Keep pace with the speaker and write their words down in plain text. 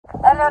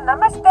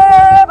नमस्ते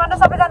भन्नु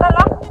सबैजना ल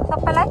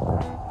सबैलाई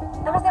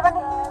नमस्ते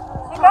भन्नु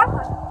स्वीकार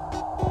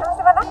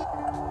नमस्ते भन्नु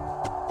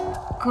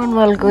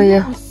कर्नवालको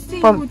यो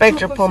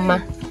पेट्रोल पम्पमा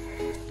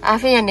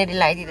आफै यहाँनिर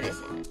लगाइदिँदो रहेछ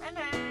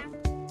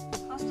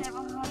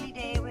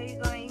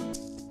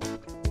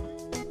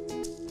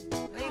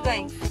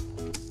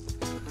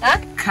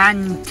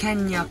Kynance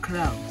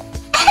Cove.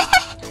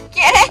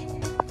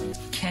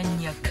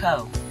 Kynance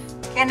Cove.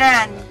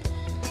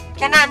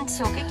 Kynance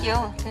हो के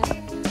हो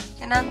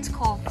Kynance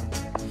Cove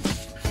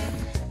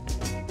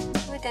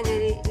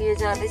त्यहाँनिर यो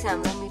जाँदैछ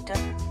हाम्रो मिटर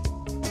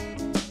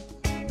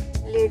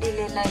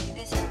लेडीले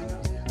लगाइदिँदैछ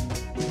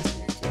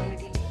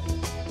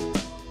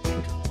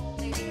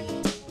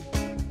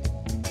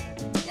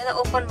यहाँ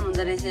ओपन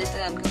हुँदो रहेछ यस्तो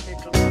खालको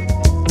पेट्रोल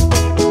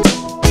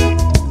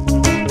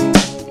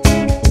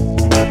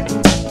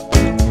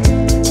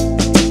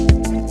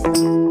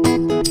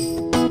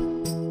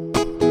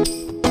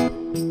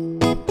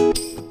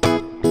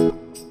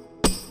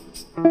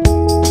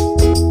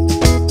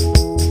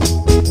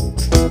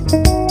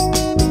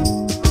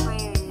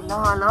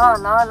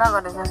ल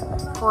गरेछ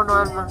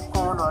कोनवालमा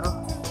कोनहरु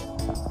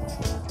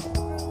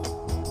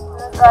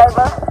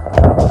ड्राइभर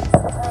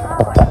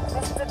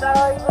मिस्टर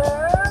ड्राइभर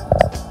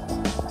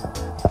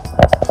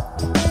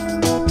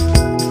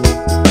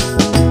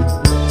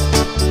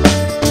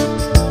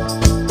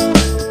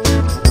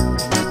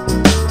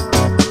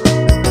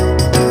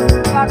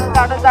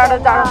जाडो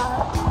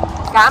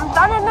घाम त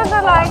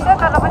नलाग्छ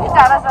तर पनि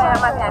जाडो छ यहाँ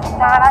माथि हामी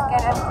डाँडा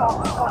क्यानेन्स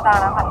कोभको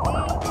डाँडा माथि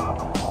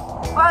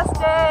First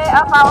day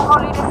of our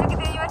holiday. Are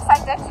you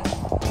excited?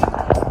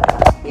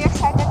 You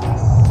excited?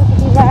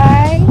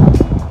 Right?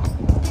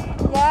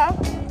 Yeah.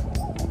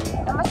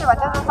 Namaste,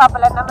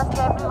 namaste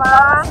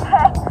everyone.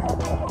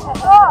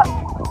 Oh,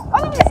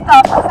 what is this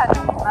stuff?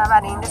 Baba,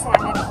 in this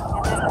area,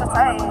 this is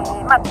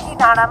mati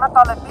dana ma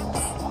tola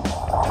beach.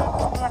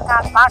 We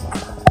can't park.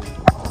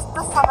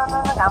 This one na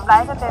gam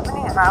lai sa tebe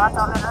ni hawa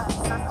tola na.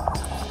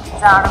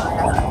 Jada ho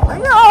jata.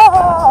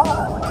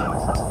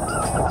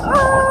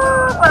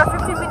 For a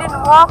 50-minute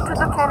walk to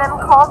the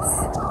Kynance Cove.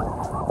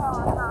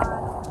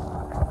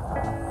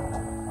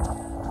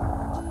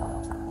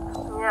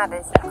 Yeah,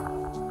 this.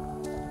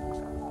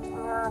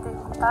 Yeah, this.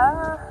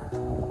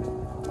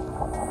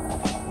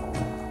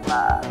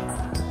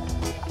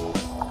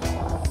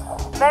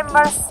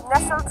 Members,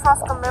 National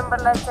Trust member,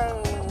 let's say,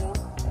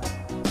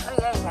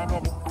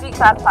 free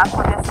car park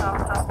for National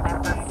Trust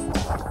members.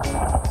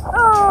 Oh.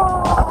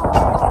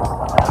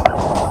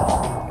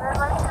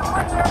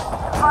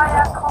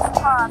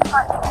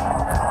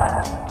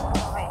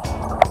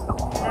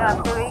 I'm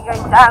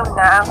going down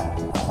now.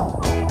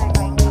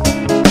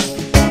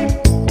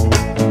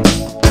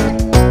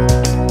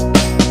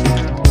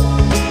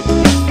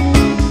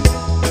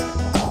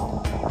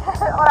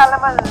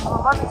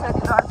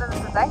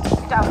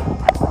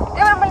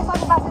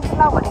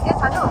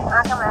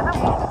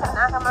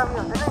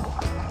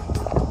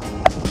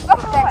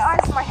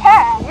 My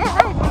hair.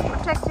 Yeah, it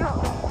protects your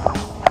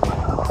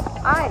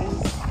eyes.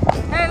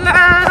 Hello.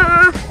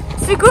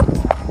 Siku.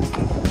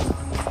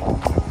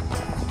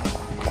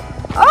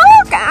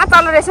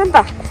 तल रहेछ नि त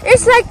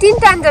it's like तीन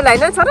ट्यान्डल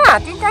हैन छोरा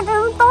तीन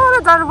ट्यान्डल तल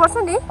जानुपर्छ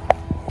नि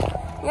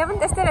यहाँ पनि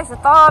त्यस्तै रहेछ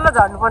तल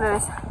झर्नुपर्ने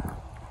रहेछ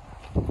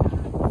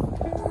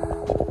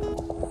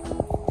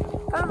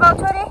Come on,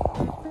 छोरी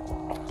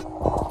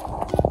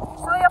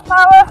show your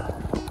power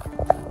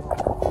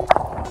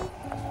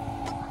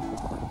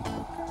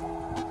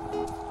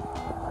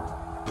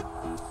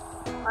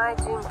My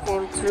dream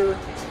came true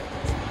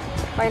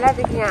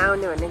पहिलादेखि यहाँ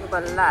आउने भनेको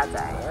बल्ल आज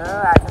आयो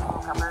आज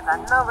मौकामा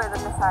धन्न भएर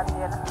साथी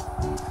लिएर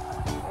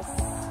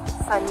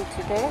Sunny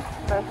today,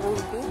 but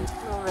windy,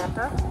 no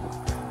matter.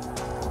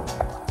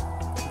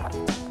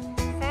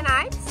 Very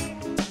nice.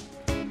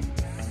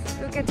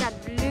 Look at that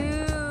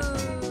blue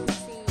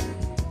sea.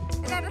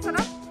 Is that it,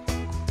 Sana?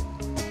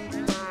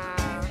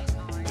 Wow.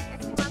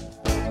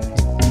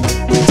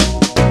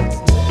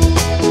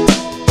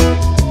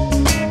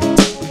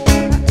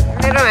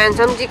 मेरो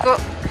handsome जीको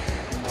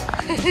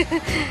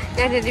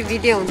यहाँनिर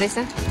भिडियो हुँदैछ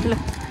ल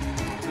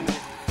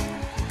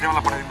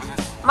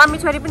मम्मी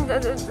छोरी पनि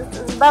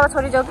बाबा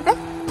छोरी जाऊ त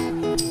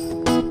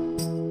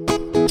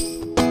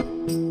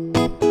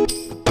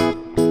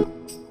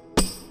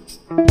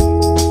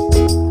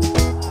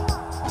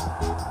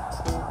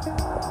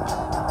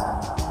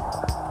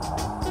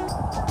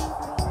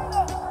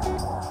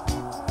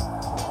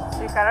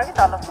स्वीकार कि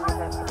तल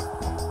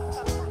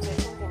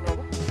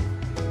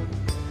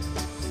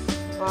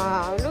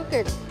Wow, look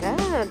at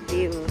that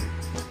view.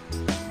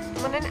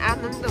 मलाई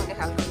आनन्द हुने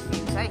खालको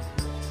भ्यू छ है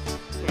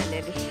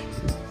यहाँनिर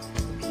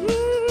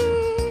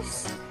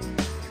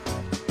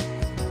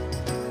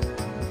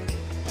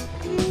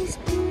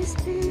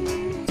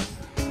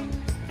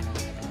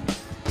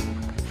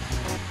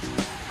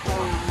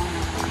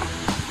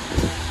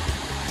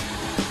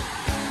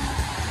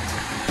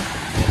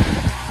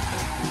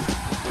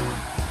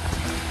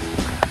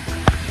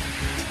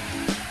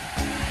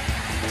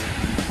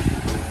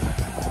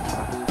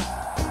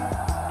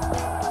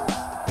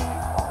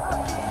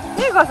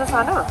के गर्छ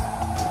सानो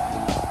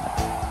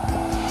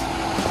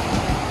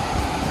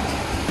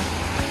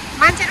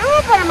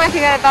पर माथि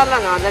गएर तल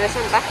झर्दो रहेछ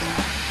नि त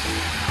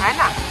हैन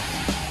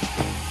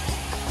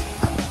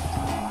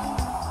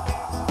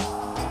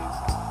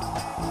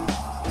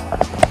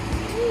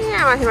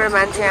यहाँ माथिबाट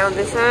मान्छे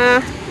आउँदैछ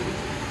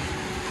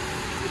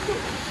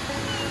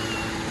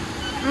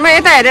म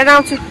यता हेरेर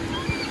आउँछु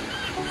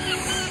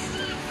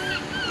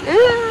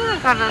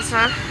गर्दैछ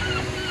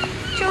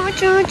चु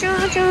चु चु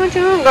चु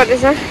चु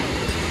गर्दैछ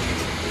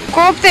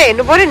कोप त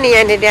हेर्नु पर्यो नि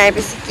यहाँनिर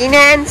आएपछि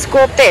किनान्स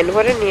कोप त हेर्नु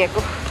पर्यो नि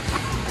यहाँको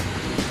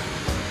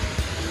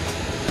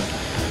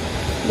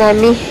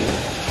दामी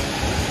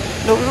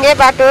ढुङ्गे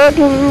बाटो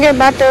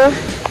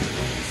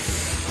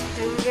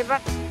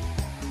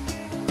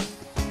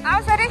आऊ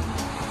सरी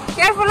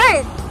केयरफुल है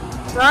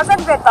झर्छ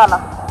नि फेरि तल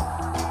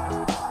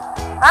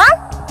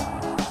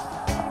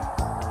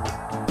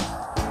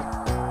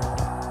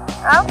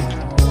आऊ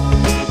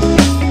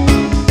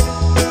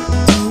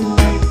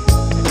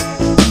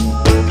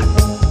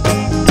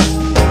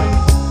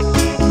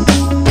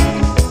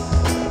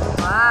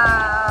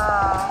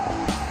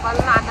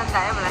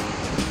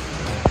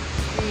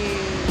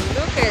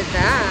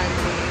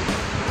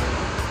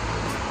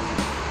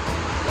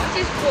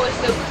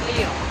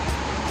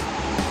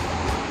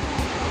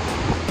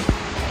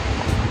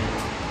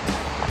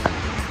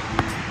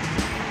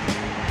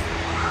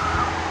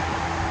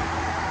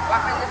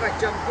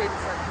Jump in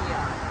from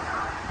here.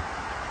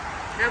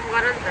 Jump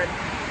garan then.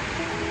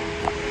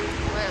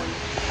 Well,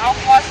 how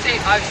far is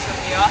it out from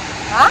here?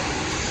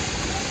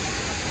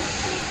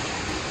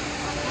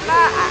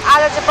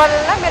 आज चाहिँ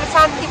बल्ल मेरो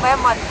शान्ति भयो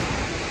मन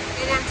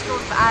किनान्स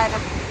कोभ आएर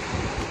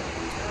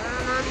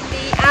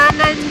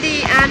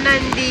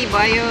आनन्दी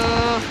भयो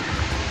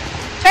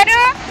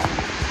छोरो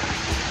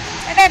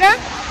यता हेर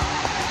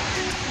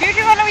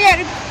ब्युटीफुल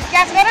उयोहरू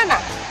क्याच गर न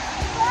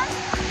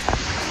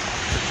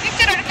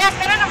पिक्चरहरू क्याच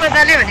गर न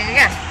मजाले भनेको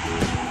क्या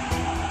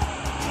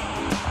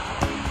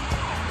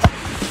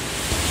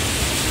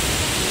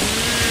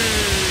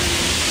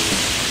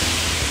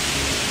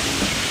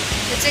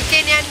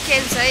Kynance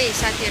Cove है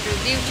साथीहरु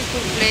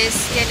beautiful place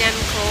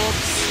Kynance Cove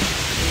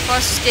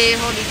first day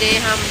holiday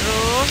हाम्रो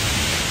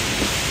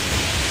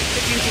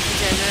ब्युटीफुल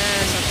जग्गा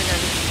सबैजना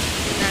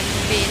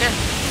दामी हैन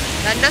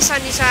धन्न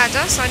शनि छ आज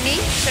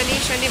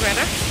शनि भएर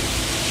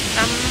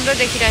राम्रो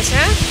देखिरहेछ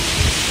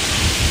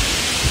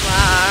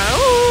वाउ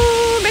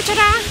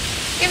बेचरा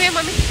के मेरो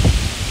मम्मी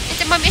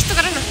यता मम्मी यस्तो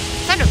गर न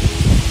सानो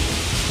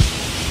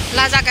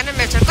लजाका न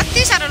मेरो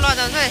कति साह्रो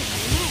लजाउँछ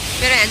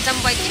मेरो ह्यान्डसम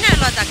बोय किन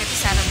लजाका यति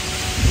साह्रो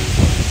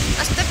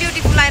कस्तो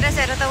ब्युटीफुल आइरहेछ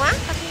हेर त वहाँ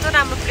कस्तो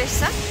राम्रो प्लेस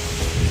छ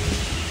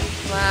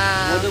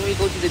Why don't we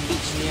go to the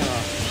beach near?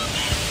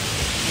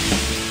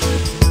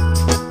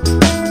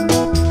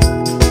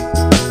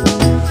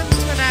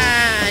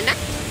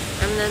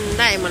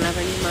 आनन्द आयो मलाई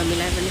पनि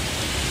मम्मीलाई पनि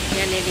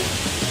यहाँनिर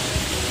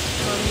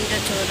मम्मी र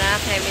छोरा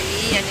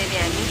फ्यामिली यहाँनिर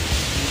हामी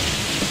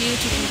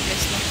ब्युटीफुल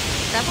प्लेसमा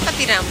अब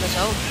कति राम्रो छ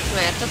हौ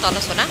हेर त तल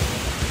छोरा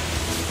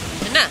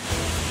हैन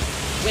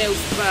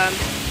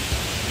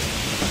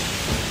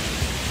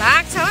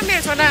भाग छ हो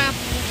मेरो छोरा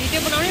भिडियो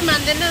बनाउनै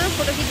मान्दैन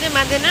फोटो खिच्नै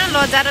मान्दैन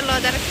लजाएर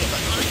के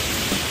गर्नु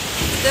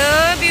त्यो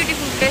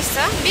ब्युटीफुल प्लेस छ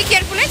बी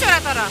केयरफुल है छोरा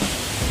तर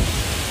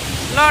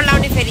लड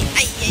लाउने फेरि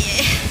आइए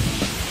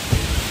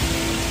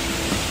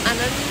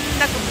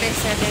आनन्दको प्लेस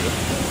छ फेरि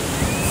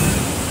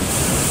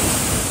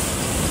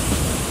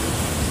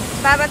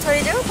बाबा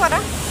छोरी जाऊ पर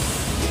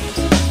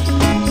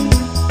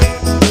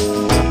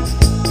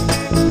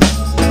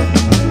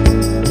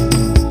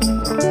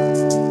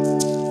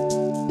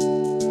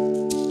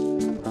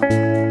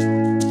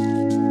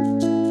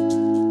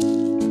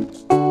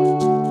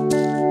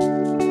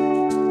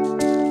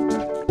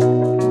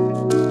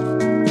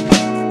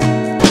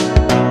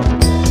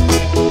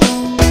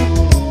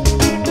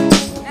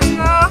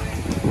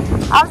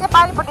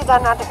पारिपट्टि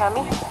जान आँटेको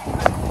हामी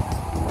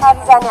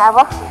पारि जाने अब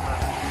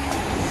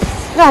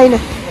ल होइन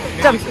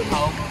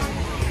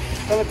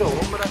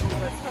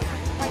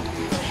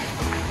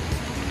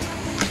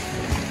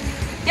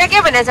त्यहाँ के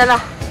भनेछ ल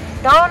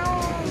don't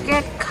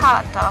get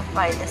cut off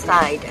by the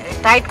side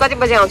tight कति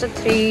बजे आउँछ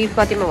 3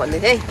 कतिमा भन्दै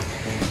थिएँ है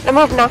ल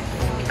मुभ न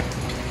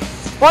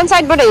वान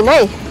साइडबाट हिँड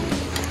है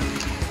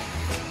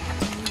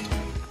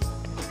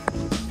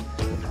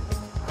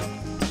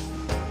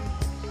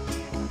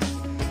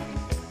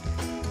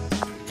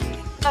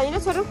हैन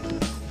छोरो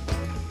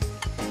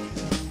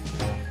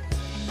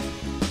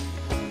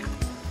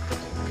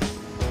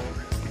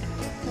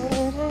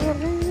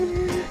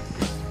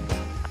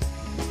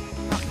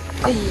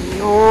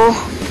अयो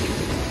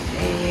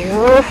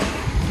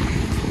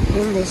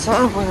हिँड्दैछ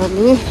अब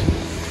हामी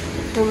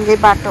ढुङ्गे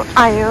बाटो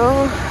आयो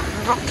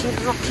रकी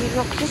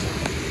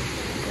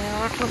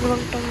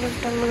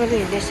टङ्ग गरेर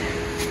हिँड्दैछ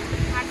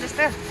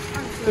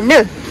हिँड्नु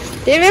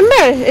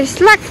रिमेम्बर इट्स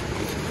लाइक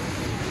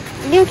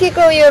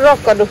न्युकीको यो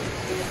रकहरू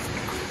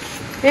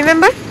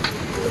Remember?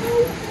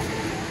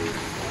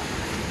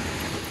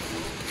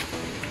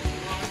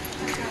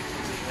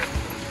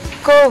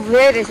 Cove,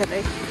 where is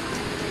it?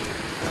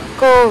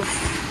 Cove.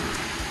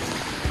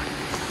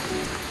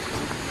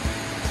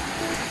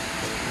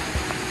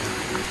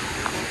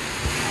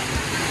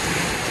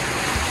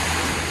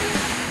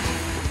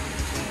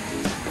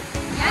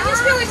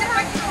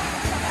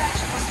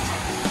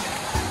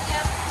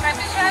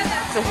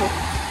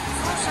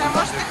 Слушай,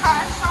 может, и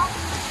хорошо.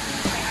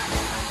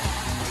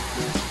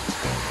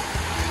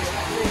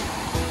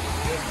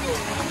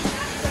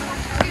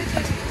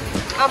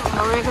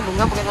 Mereka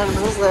bunga pakai tangan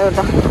terus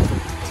udah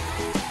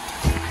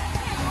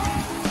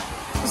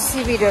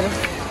sibir.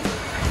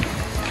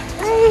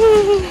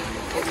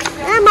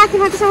 Mati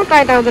sama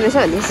tight out dari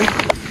sana sih.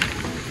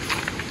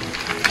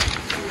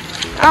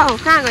 Oh,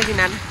 kहाँ गयो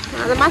तिनीहरु?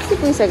 आज माथि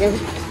पुगिसक्यो।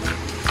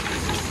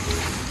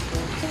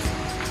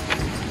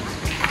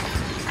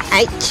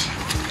 आइच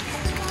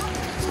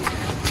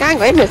कहाँ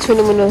गयो न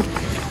छुनु मुनु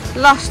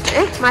लस्ट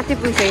माथि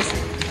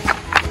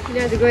पुगिसक्यो।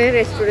 आज गयो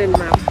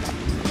रेस्टुरेन्टमा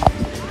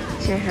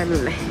चिया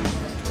खानुलाई।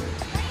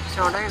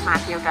 चढ्यो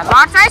माथि एउटा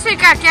लड्छ है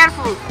स्वीकार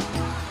केयरफुल।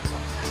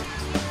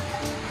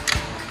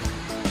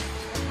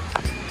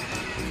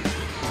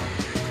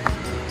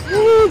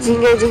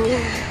 झिङ्गे झिङ्गे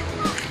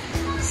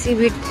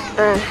सीबीड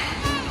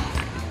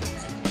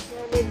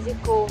Kynance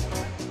Cove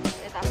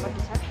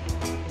यतापट्टि छ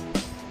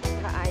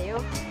र आयो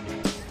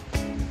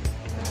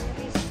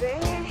this way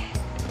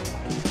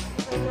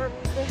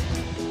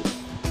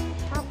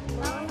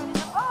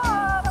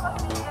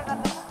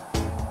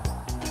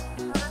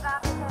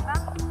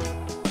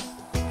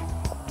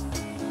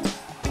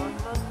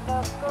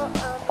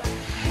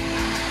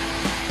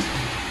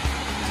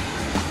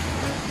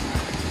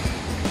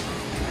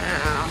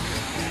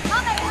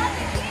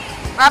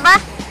Baba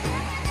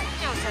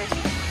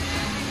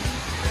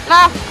ल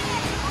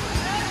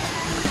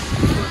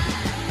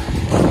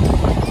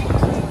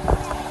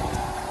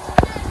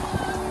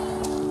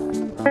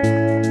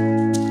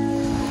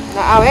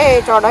आऊ है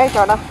चढ है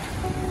चढ।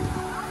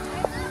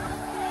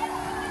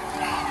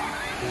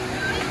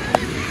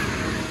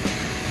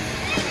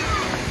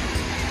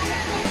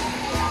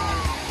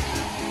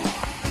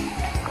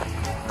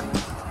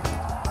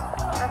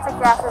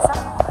 क्याफे छ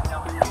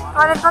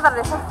टोइलेट पो त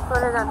रहेछ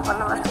टोइलेट जानु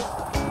पर्ने माथि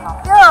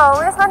त्यो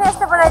उयसमा नि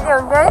यस्तो बनाइदियो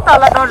हुन्थ्यो है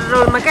तल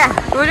रोडमा क्या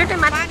टोइलेटै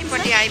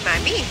माथिपट्टि आयौँ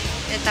हामी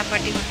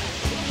यतापट्टि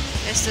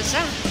यस्तो छ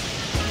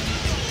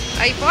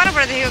अहिले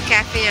परबाट देखेको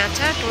क्याफे यहाँ छ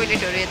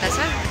टोइलेटहरू यता छ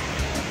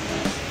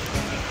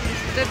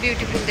यस्तो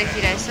ब्युटिफुल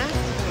देखिरहेछ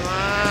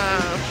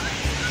वाउ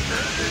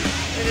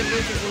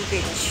ब्युटिफुल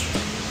बीच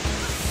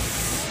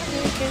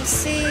you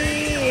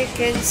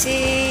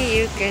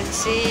can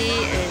see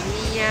and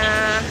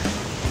yeah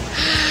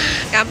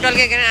घाम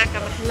टल्केर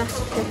आँखामा ल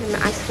क्याफेमा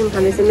आइसक्रिम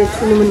खाँदैछ मेरो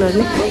छुनु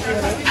मुनुहरुले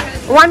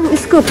one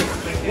scoop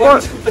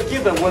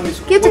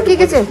के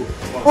चाहिँ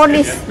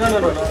कोर्निस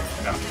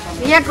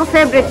यहाँको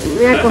फेभरेट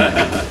यहाँको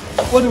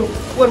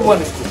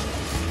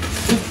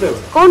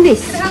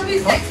कोर्निस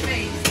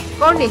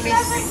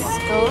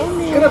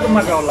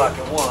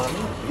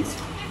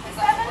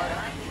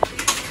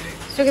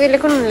सुकिदिले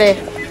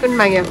कुन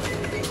माग्यो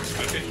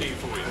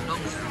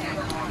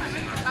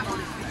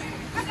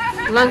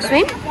लन्च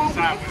स्विम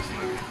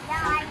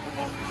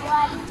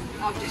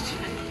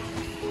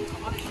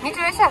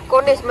मिठो रहेछ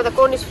कोर्निस म त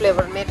कोर्निस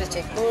फ्लेभर मेरो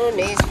चाहिँ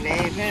कोर्निस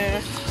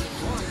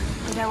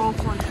फ्लेभर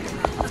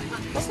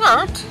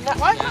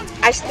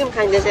आइसक्रिम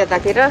खाइँदैछ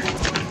यतातिर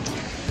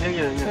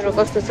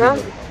कस्तो छ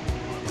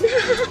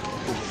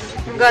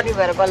गर्मी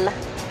भएर बल्ल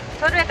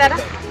छोरो यता र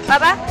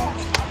बाबा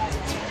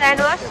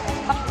जानुहोस्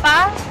पप्पा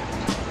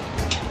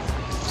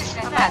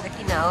आज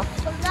किन हो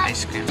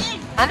आइसक्रिम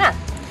हैन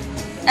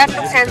that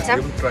looks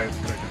handsome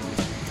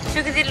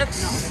Sukiti looks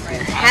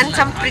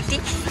handsome pretty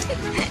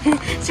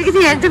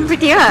Sukiti handsome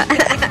pretty ho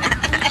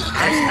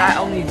I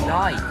only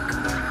like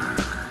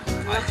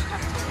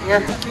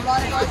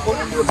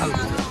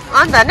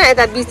अन्त हैन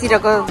यता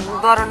बिचतिरको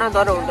दरो न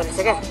दरो हुँदो रहेछ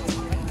क्या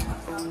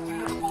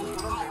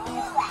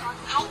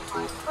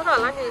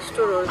होला नि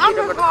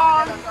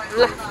स्टोरहरुतिरबाट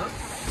ल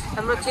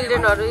हाम्रो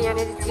चिल्ड्रेनहरु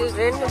यहाँनिर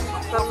children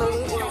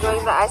family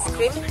enjoying the ice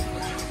cream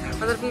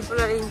other people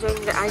are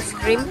enjoying the ice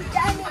cream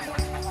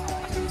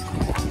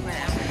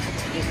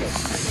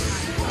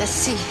let's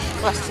see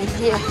what's in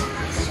here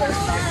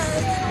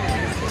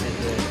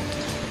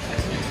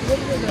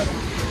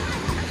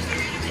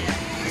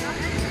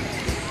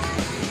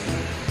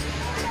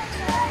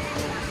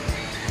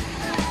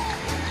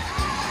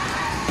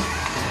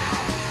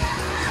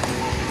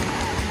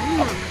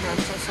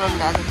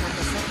सोल्डाहरू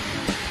खाँदैछ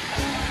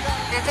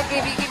यहाँ चाहिँ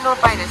बेबी कि नो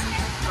पाइरहेछ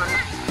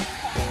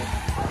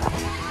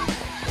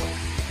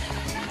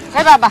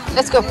है बाबा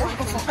let's go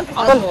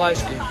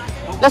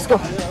let's go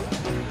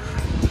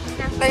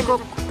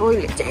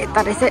toilet चाहिँ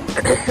यता रहेछ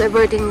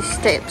वेटिङ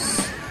स्टेप्स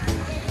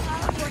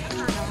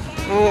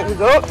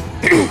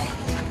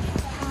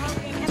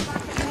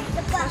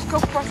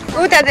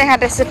उता देखा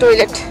रहेछ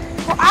टोइलेट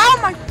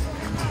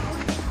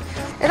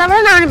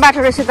यताबाट नआउने बाटो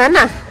रहेछ त होइन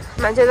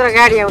मान्छे तर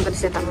गाडी आउँदो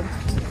रहेछ यताबाट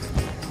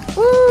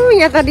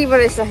यहाँ त रिभर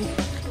रहेछ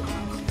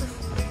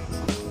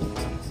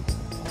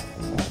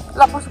ल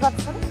पस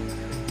गर्छ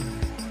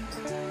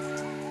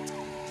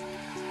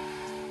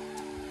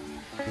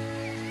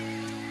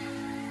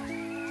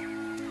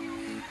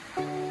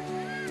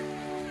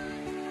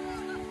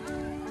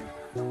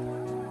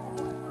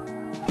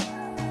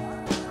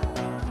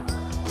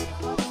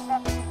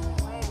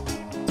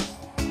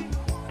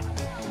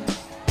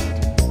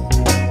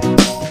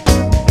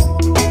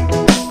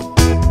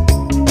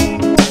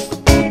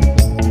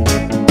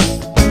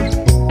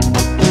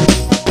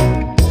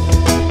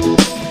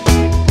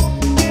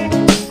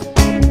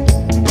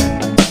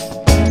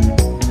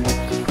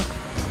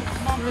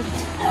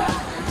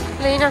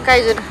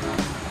Kaiser.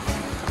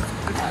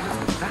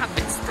 That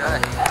bit's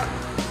dirty.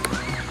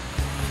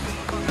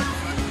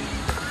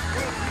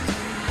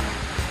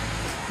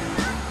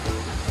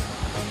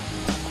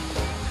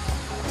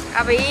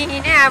 अब यही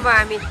नै अब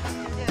हामी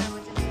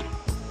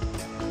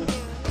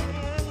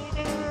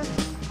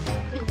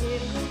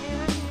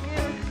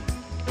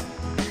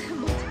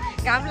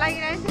घाम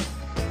लागिरहेछ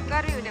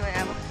गर्मी हुने भयो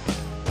अब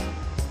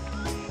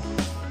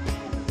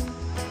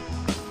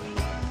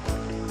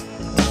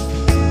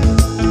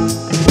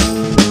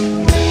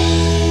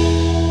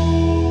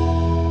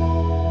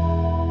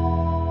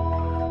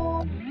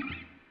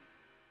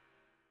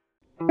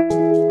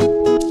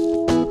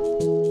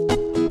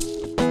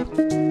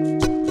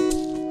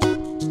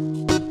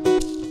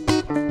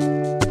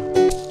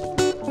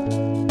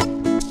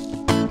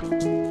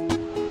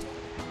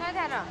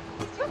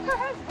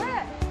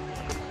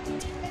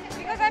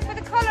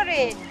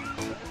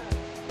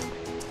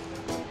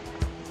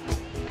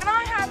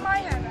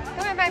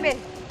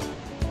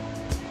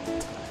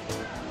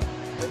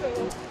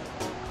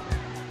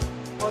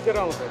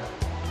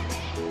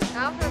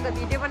the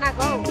video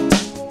बनाएको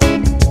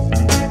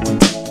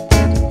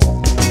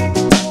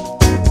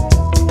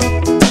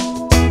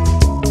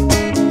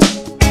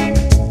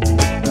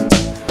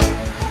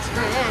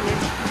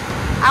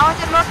आवाज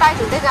चाहिँ लो टाइट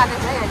हुँदै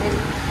जाँदैछ है यहाँनिर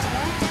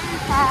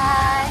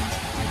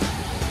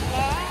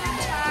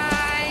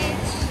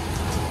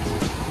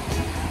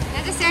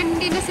यहाँ चाहिँ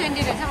सेन्डी नै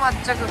सेन्डी रहेछ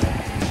मजाको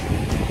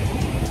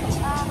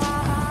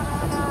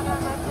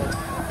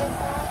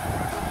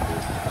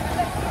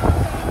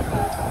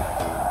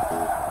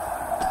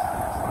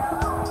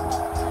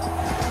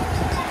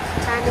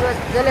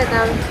मजाले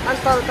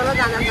तल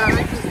जाँदा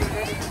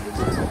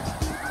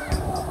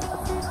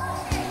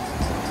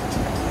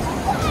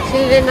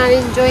Children are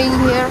enjoying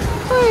here.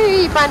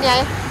 Ui, पानी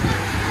आयो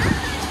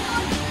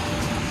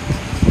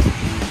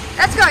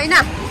Let's go,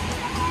 Ina.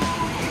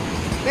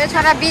 मेरो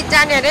छोरा बीच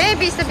जाने अरे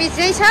बीच त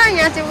बीचै छ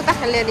यहाँ चाहिँ उता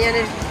खेल्ने नि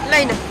यहाँनिर ल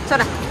Ina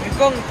छोरा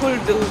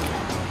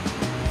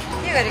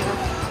के गरेको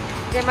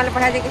जेमाले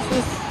पठाइदिएको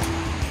सुस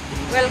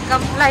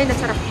वेलकम ल Ina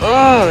छोरा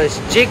Oh, it's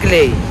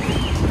jiggly.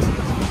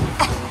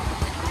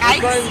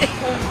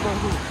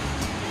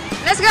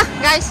 Let's go,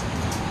 guys.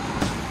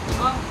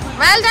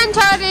 Well done,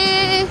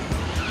 Chori.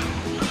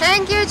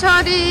 Thank you,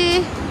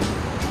 Chori.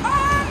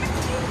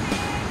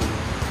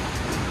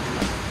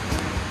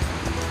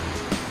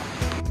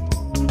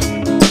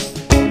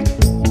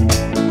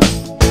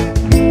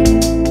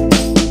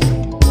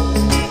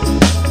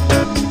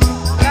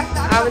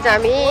 अब चाहिँ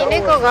हामी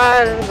यिनीको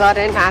घर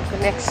आएको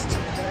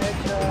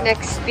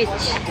next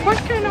beach.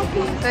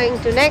 Going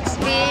to next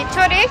beach.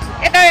 Chori,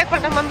 यता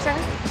एकपल्ट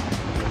मम्मीसँग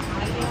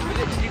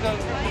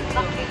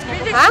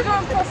Huh?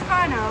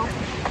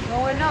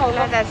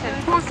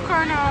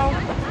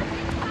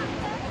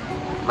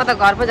 म त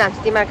घर पो जान्छु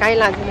तिमीहरू कहीँ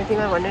लान्छु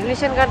तिमीहरू भनेर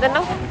लिसन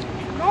गर्दैनौ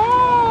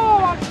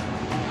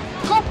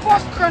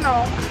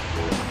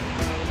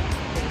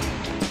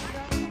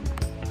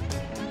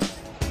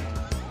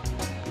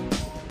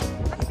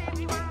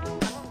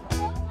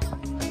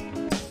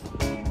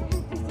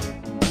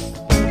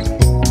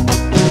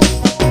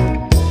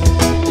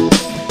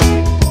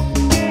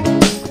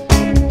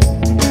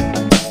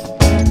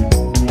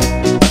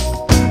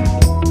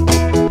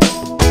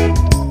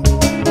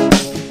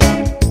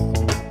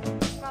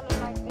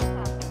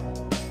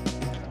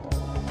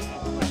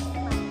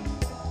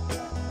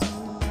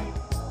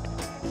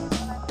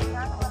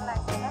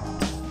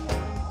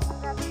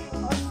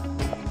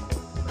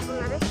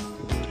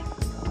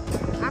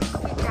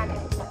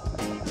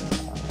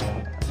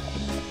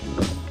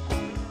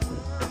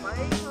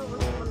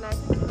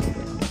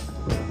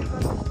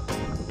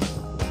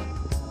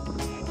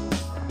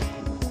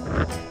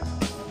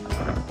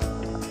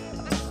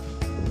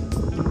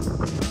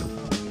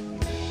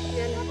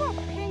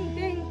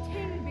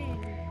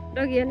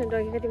डगी हेर्न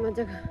डगी कति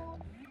मजाको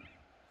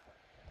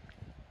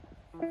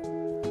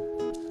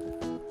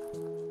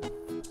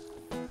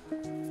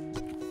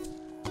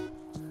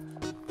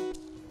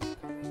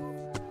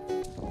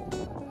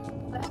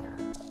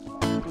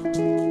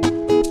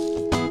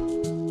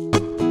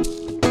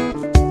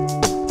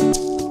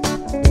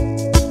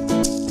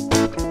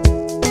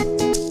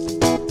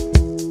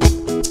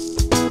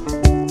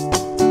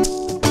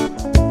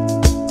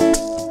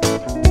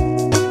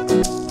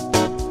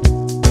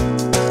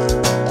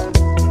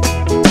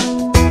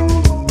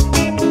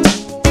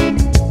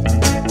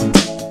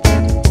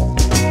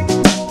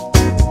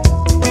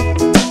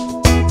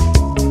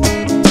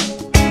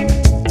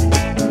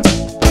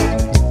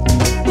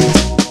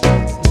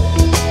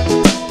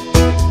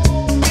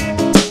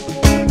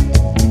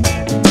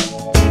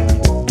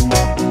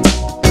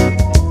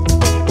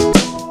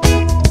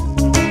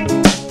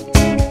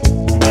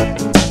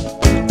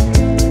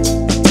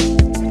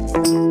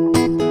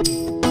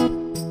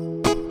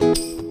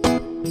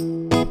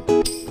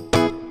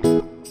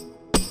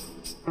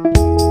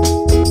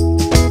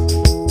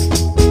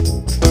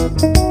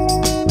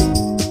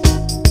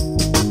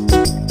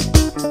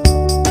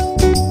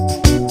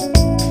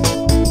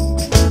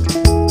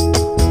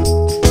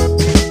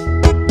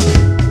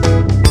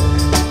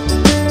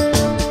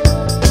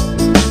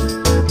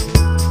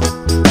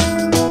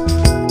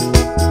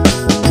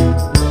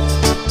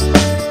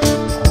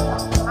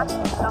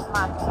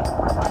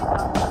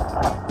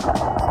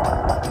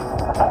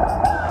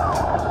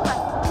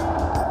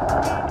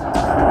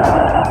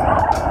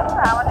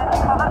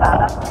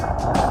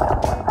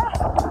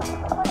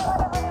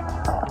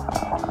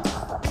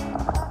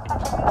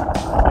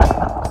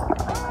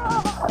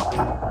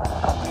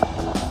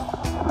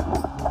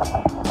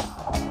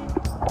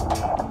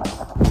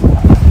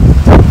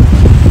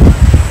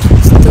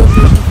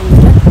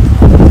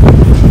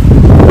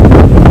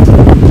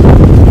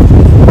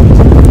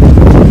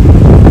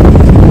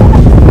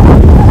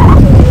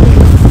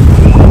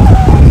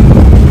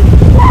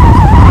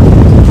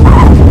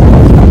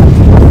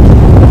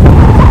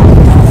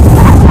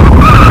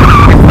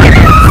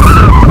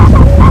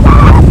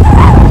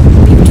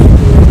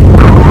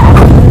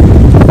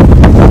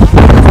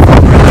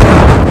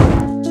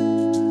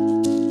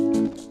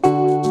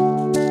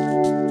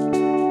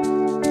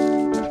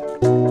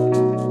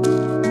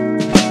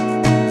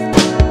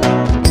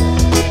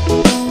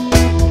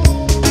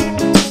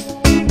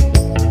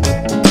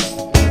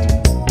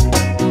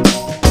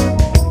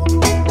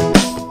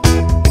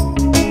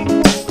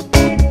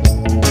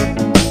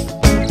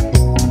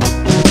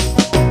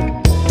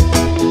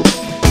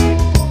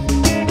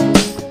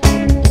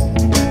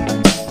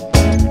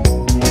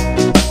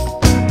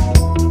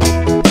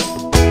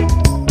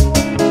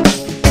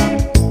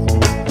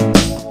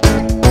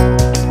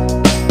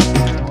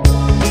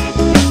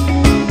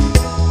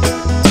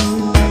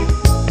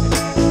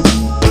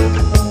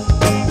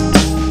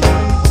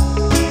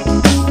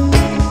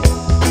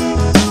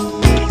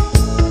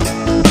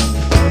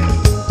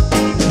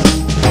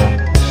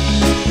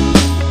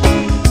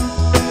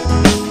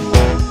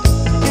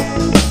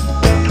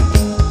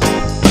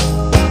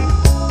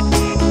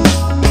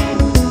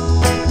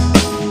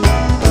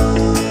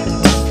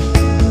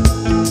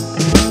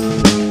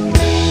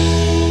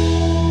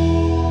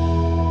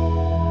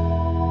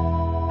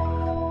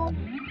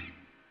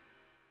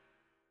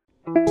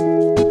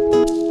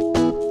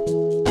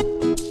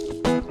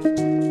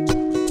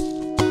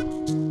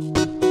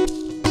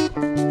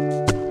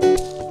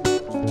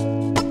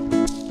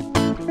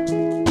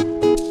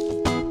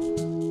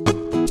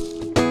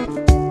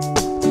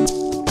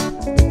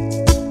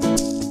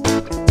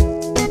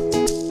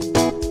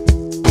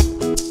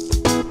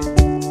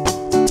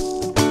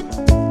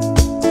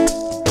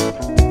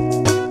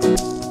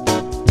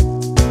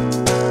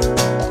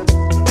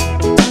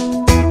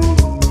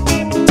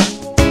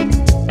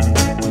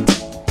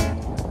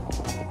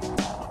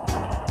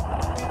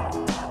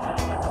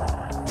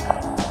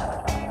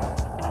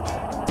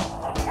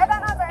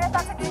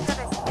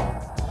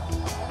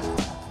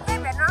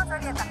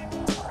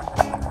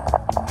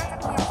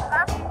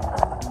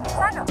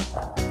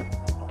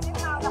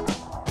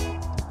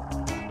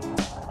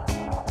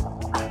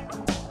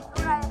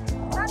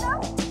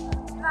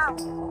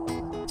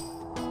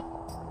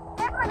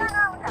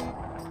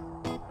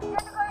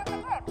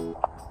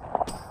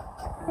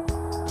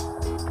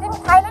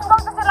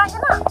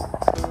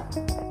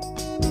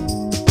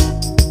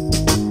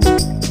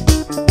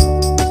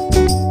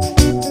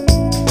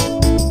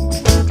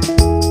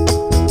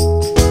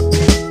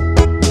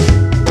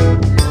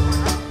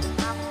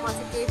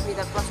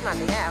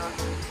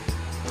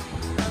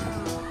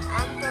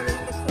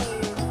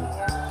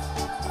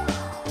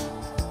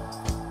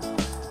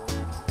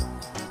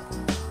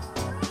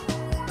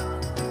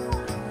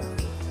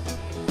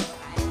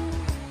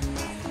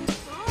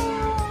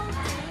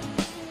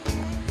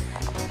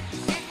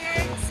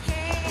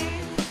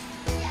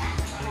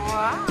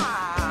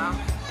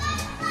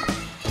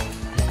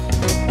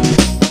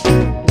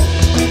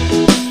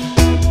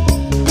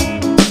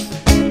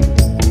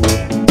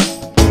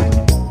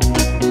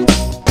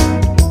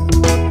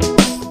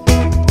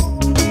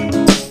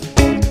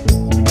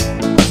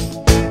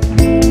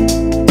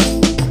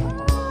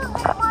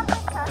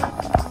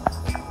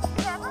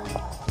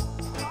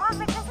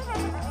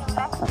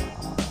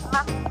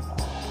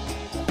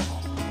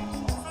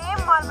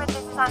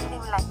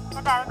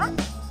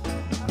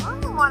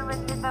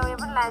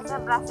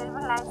त्यसरी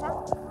पनि लाग्छ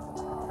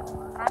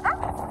दादा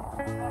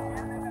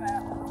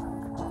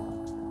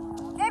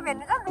के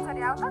भेट्नु छ नि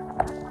छोरी आउ त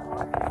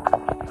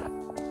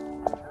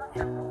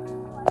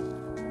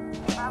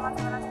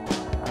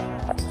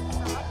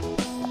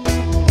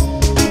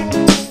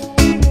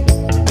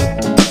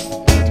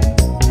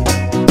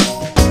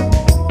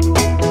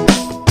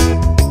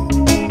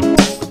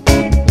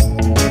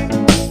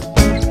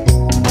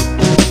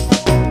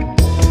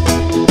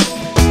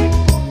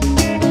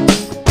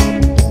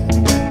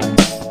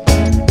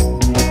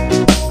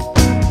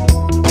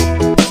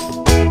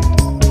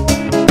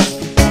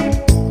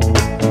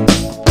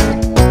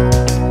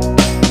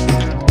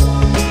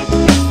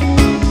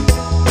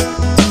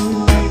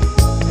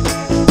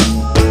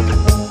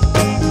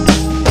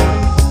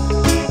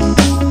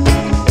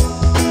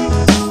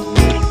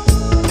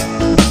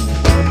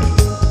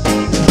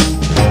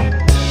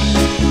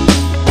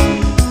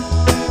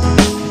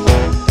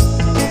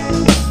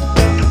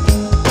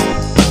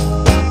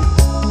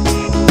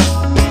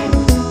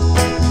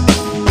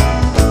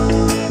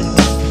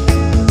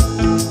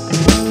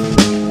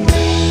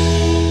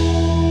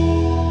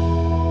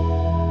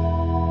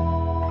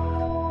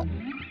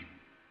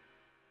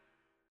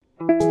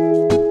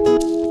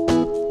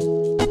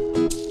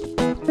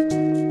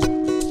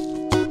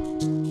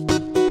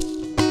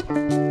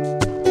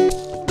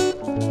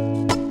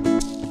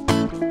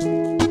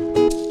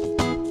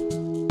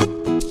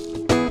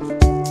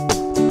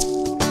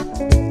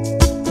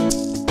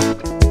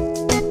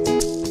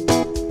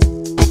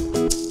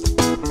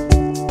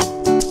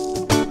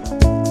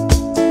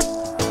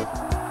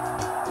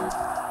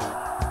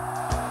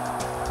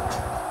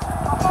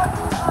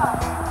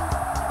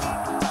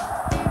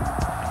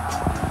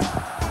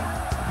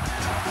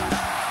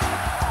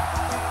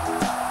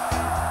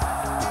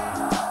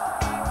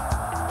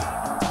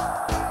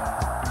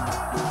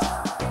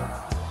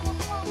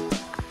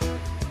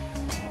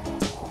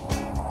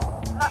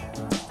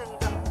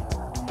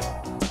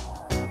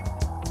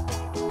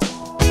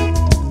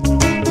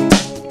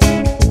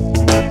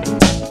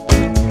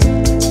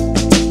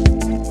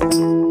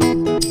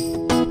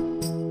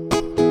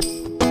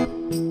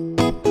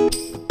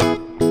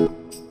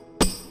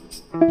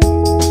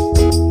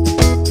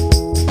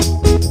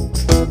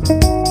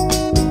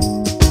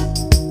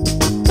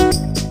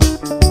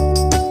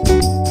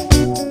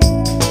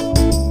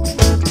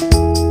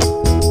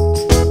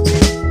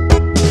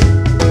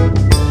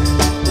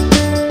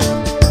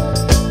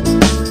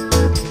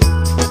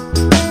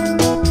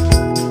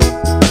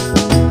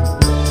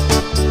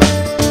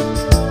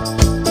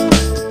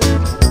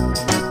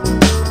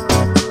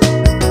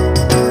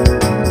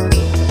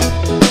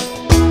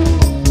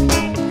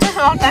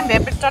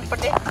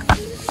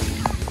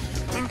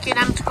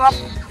Kynance Cove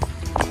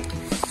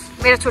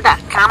मेरो छुट्टा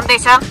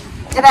घाम्दैछ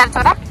यता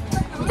छोरा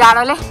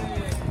जाडोले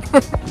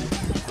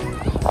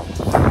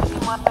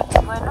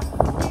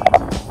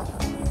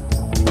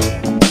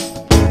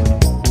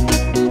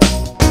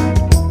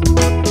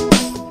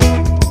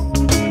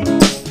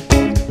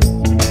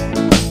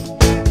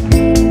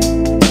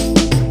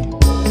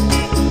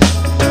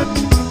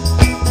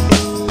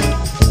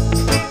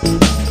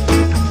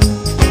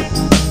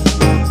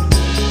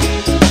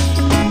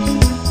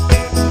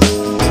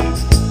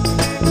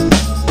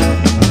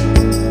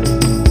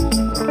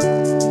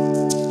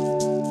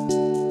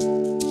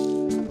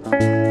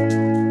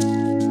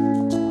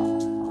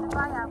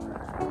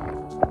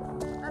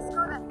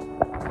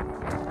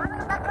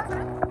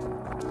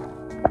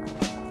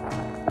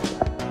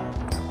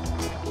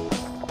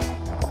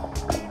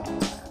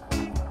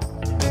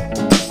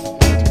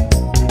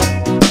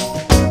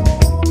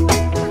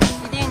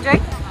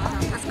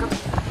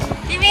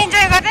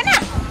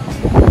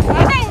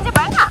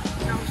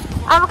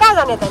अब कहाँ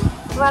जाने त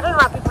गएर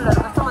मापी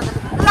फुलहरु कस्तो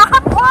मजाले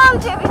लखत फुल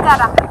छ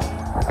बिचारा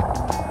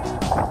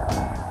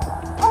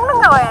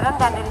उङ्लुङ्ग भएर नि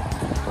जाने रे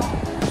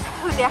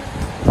उड्या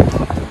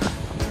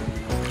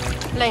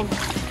line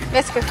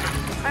let's go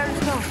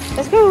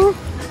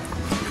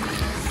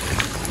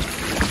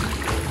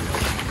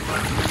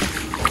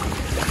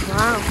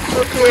wow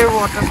so clear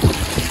water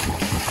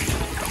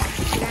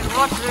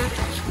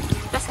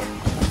let's go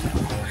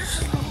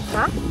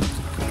huh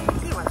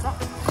see what's that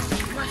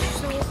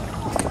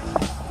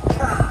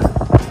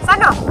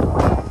Sano?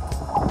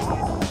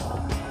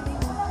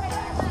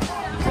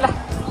 Lah.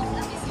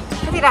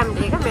 Kati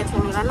ramli ka bethu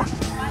ni la.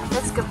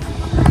 Let's go.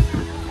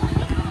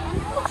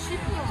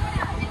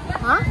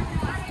 Huh?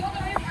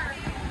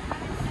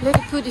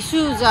 Let's put the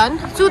shoes on.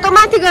 Shoe to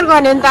mati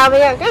गर्ने नि त अब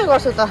यहाँ के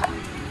गर्छु त?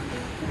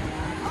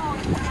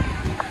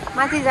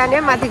 माथि जाने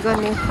माथि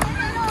गर्ने.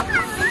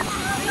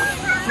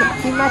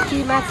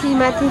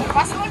 माथि.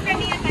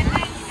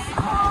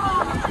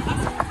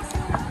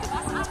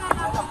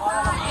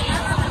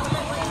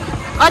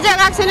 अझ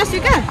गएको छैन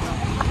स्विकार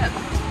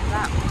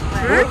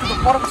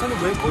परक छ नि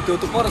भाइ त्यो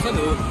त परक छ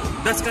नि हो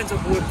दसकान्छ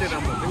बोर्ड चाहिँ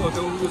राम्रो थियो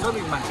त्यो उयो छ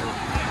नि मान्छे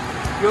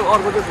यो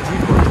अर्को चाहिँ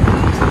हिट भयो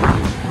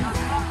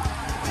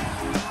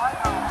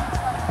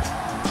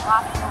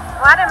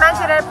वारे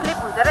मान्छेले फ्लिप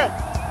हुन्छ रे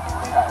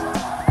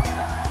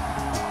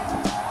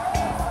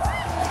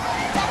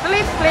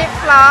Flip, flip,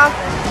 flop.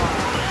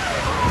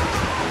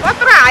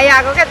 कत्रो हाई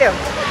आएको क्या त्यो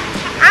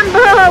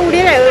आम्बो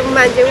उडिरहेको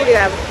मान्छे उड्यो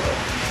अब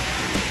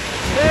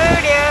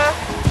उड्यो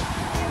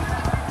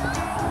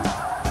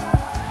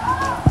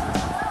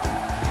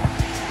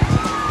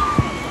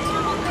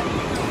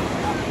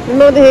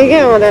नदेखेकै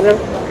हुँदैन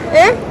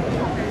ए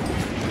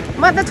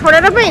म त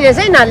छोडेर पो हिँडेछ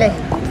है यिनीहरूले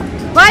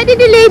Why did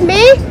you leave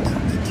me?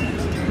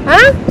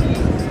 Huh?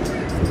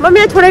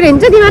 मम्मीलाई छोडेर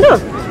हिँड्छ तिमीहरू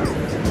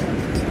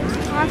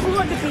I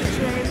forgot the beach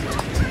name.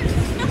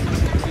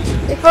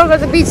 I forgot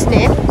the beach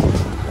name.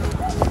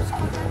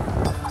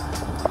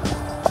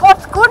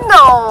 What's good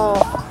now?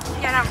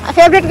 Yeah, that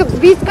favourite को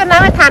बीच को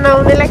नाम है थाहा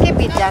नहुनेलाई के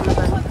बीच जानु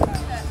पर्ने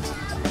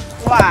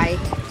Why?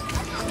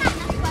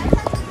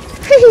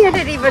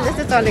 यहाँ रिभर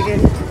जस्तो चलेको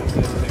नि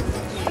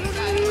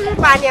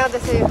पानी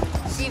आउँदैछ यो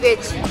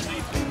सिवेज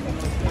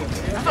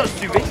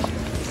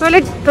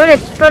टोइलेट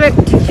टोइलेट टोइलेट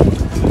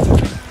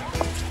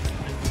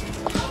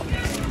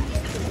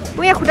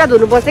उहाँ खुट्टा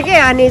धुनुपर्छ के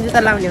अनि जुत्ता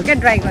लाउने हो क्या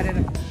ड्राई गरेर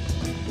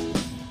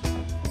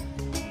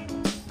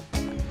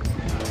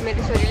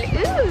मेरो छोरीले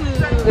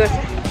गर्छ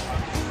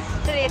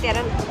तर यति हेर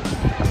न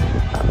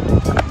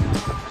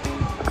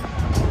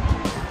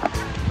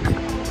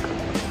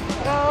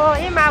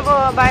ए माबो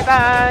बाई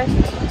बाई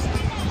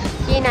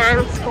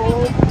Kynance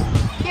Cove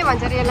के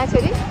भन्छ अरे यसलाई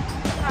छोरी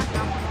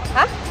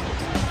हाँ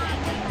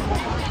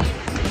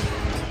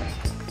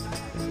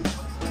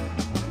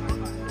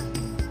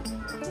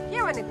के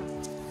भनेको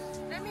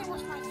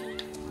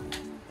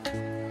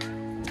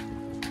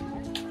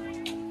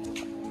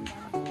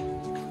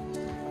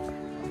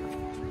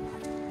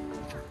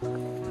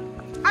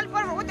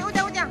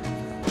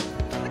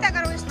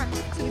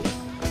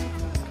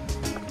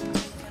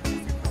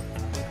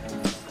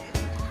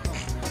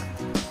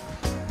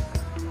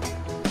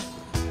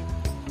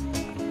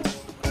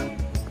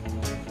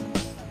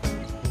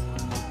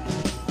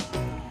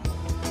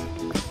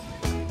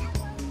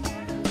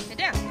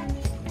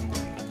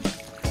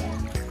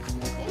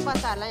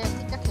बच्चाहरूलाई यहाँ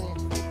टिक्का खेल्ने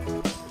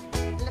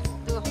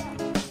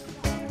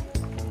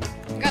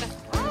गर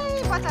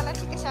बच्चाहरूलाई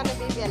ठिकै सानो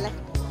बेबीहरूलाई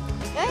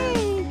ए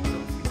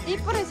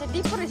डिप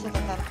रहेछ त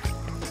तर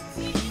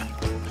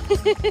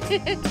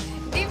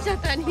डिप छ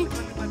त नि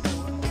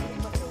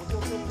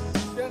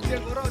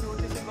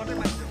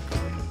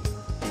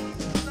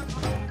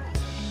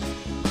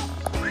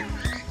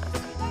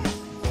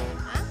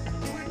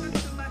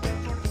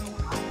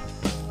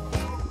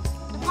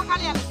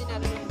पकालिहाल्छ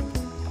तिनीहरू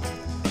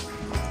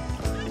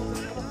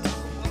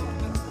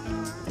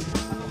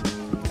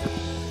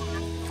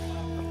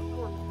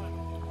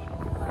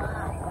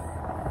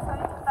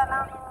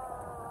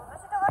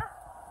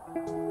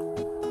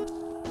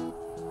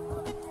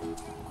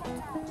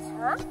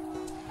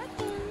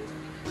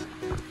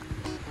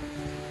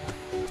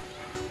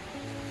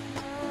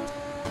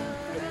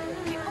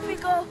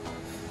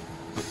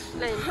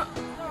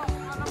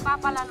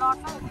पापालाई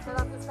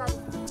लड्छ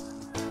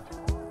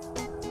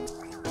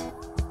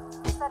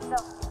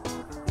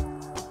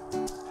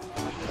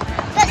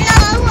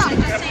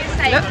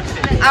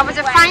अब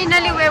चाहिँ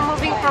finally we are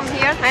moving from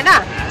here हैन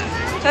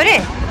छोरी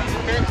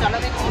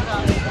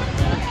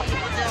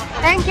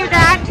thank you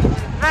dad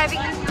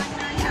driving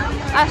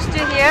us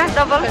to hear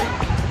double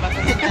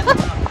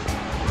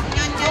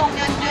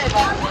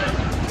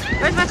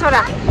वेसमा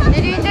छोरा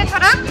Did you enjoy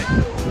छोरा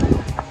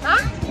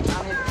huh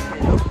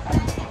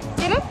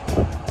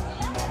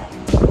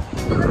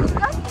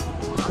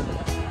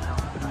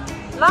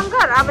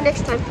Longer?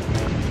 Next time.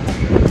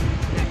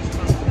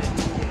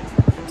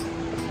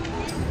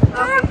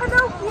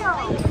 Pinocchio.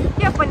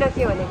 Yeah,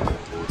 Pinocchio.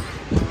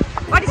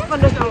 What is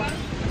Pinocchio?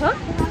 Huh?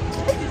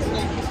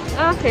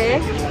 Okay,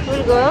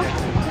 we'll go.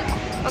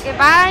 Okay,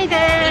 bye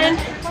then.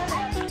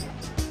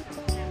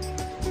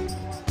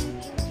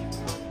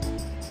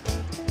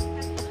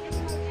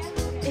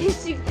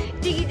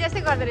 टिकी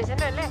जस्तै गर्दो रहेछ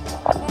नि अहिले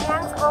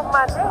Kynance Cove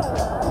मा चाहिँ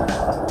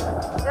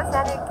जस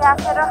यहाँ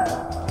क्याफे र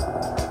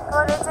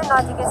टोइलेट चाहिँ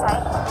नजिकै छ है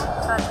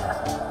सजिलो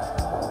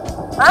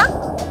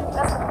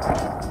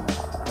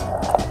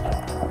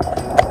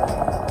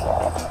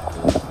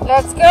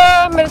लेट्स गो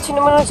मेरो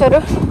छिनुमुनुसहरू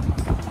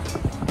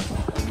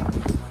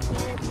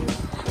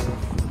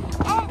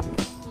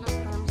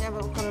अब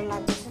उकालो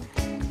लाग्दैछ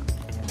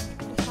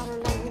उकालो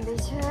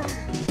लागिँदैछ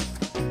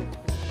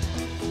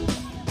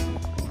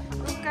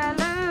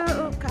उकालो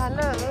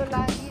उकालो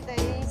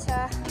लागिँदैछ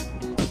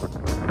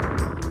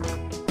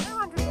I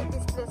want to leave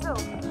this place oh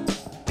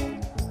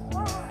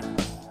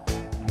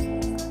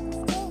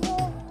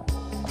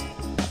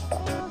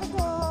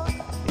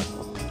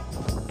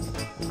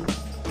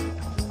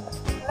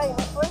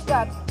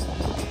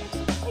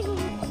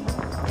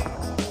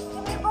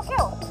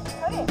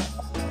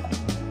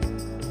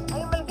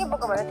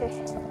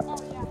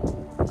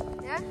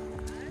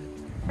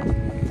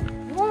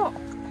walk,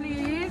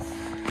 please.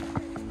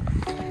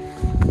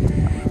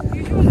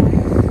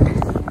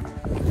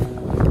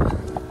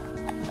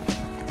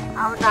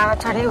 अब डाँडा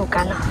चढे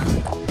उकालो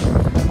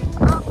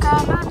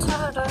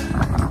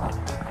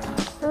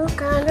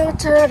उकालो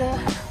चढ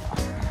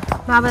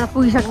बाबा त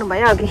पुगिसक्नु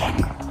भयो अघि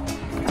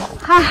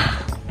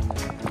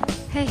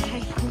Hei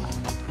hei.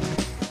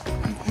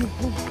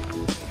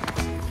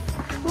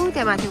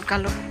 त्यहाँ माथि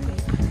उकालो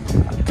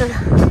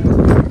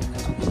चल